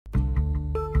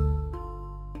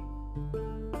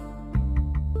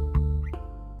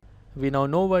We now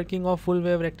know working of full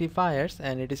wave rectifiers,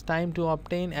 and it is time to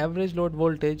obtain average load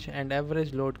voltage and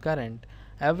average load current.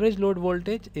 Average load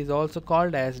voltage is also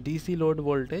called as DC load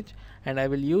voltage, and I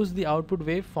will use the output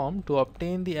waveform to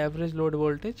obtain the average load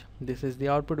voltage. This is the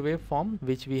output waveform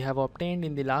which we have obtained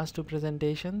in the last two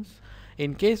presentations.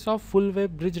 In case of full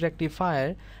wave bridge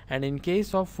rectifier and in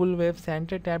case of full wave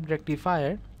center tapped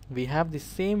rectifier, we have the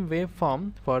same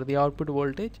waveform for the output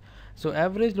voltage. So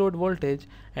average load voltage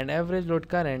and average load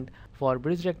current for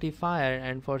bridge rectifier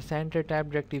and for center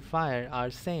tapped rectifier are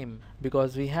same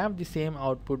because we have the same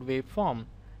output waveform.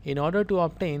 In order to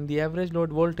obtain the average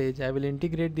load voltage, I will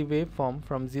integrate the waveform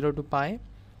from 0 to pi.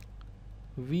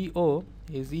 VO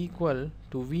is equal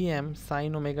to Vm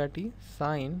sin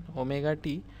omega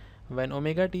t when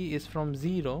omega t is from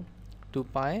 0 to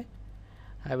pi.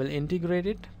 I will integrate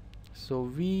it. So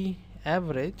V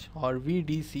average or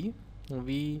VDC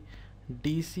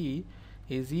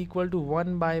is equal to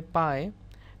 1 by pi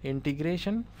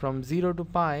integration from 0 to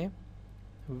pi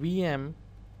Vm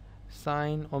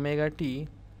sin omega t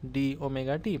d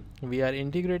omega t. We are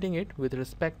integrating it with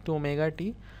respect to omega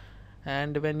t,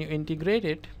 and when you integrate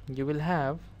it, you will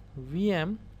have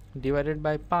Vm divided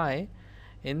by pi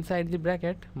inside the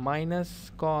bracket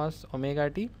minus cos omega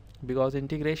t, because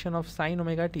integration of sin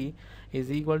omega t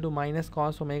is equal to minus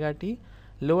cos omega t.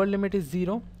 Lower limit is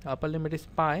 0, upper limit is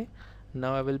pi.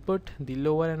 Now I will put the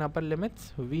lower and upper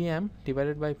limits. Vm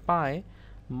divided by pi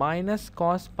minus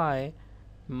cos pi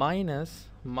minus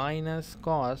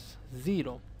cos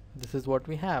 0. This is what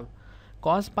we have.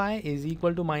 Cos pi is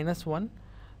equal to minus 1.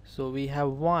 So we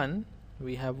have 1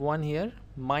 here.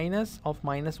 Minus of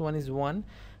minus 1 is 1.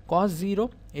 Cos 0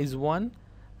 is 1.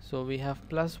 So we have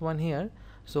plus 1 here.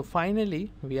 So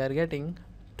finally we are getting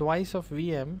twice of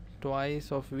Vm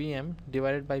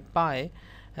divided by pi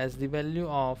as the value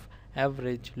of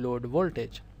average load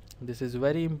voltage. This is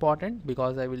very important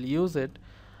because I will use it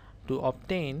to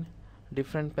obtain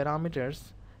different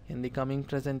parameters in the coming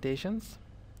presentations.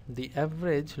 The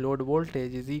average load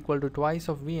voltage is equal to twice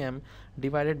of Vm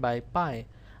divided by pi.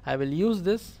 I will use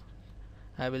this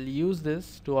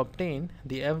to obtain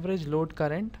the average load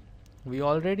current. We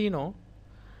already know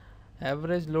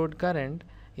average load current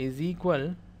is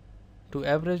equal to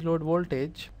average load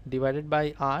voltage divided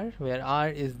by R, where R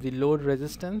is the load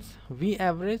resistance. V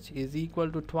average is equal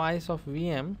to twice of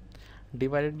Vm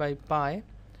divided by pi.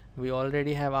 We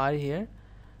already have R here.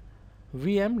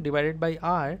 Vm divided by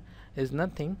R is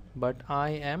nothing but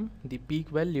Im, the peak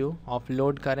value of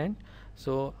load current.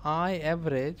 So I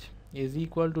average is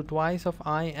equal to twice of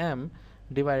Im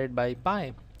divided by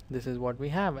pi. This is what we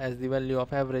have as the value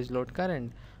of average load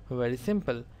current. Very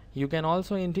simple. You can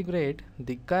also integrate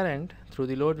the current through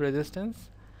the load resistance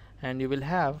and you will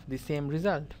have the same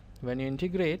result. When you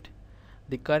integrate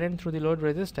the current through the load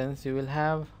resistance, you will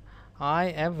have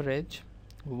I average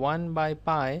 1 by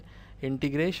pi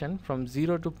integration from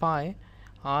 0 to pi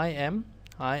Im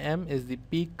is the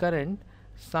peak current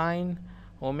sin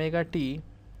omega t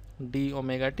d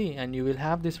omega t, and you will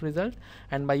have this result,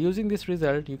 and by using this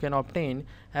result you can obtain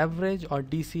average or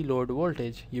DC load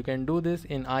voltage. You can do this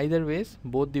in either ways,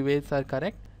 both the ways are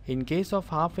correct. In case of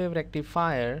half wave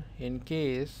rectifier,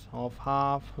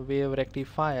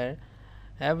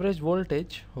 average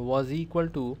voltage was equal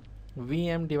to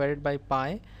Vm divided by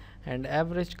pi and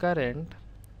average current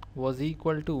was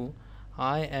equal to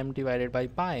Im divided by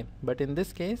pi. But in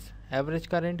this case, average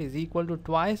current is equal to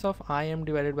twice of Im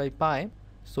divided by pi.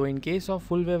 So in case of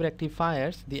full wave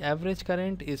rectifiers, the average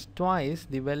current is twice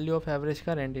the value of average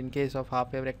current in case of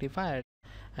half wave rectifier.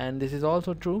 And this is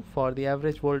also true for the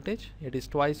average voltage. It is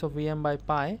twice of Vm by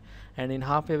pi, and in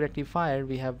half wave rectifier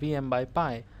we have Vm by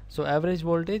pi. So average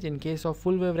voltage in case of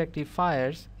full wave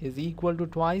rectifiers is equal to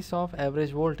twice of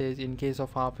average voltage in case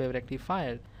of half wave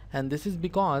rectifier. And this is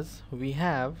because we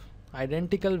have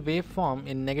identical waveform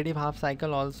in negative half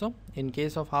cycle also. In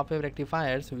case of half wave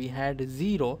rectifiers, we had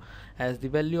 0 as the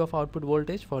value of output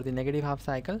voltage for the negative half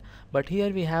cycle, but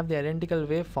here we have the identical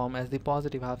waveform as the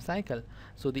positive half cycle.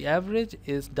 So the average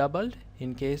is doubled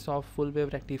in case of full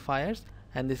wave rectifiers,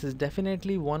 and this is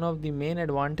definitely one of the main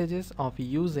advantages of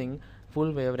using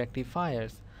full wave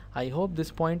rectifiers. I hope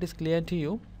this point is clear to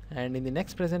you, and in the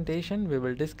next presentation we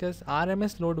will discuss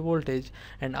RMS load voltage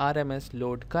and RMS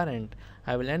load current.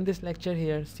 I will end this lecture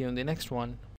here. See you in the next one.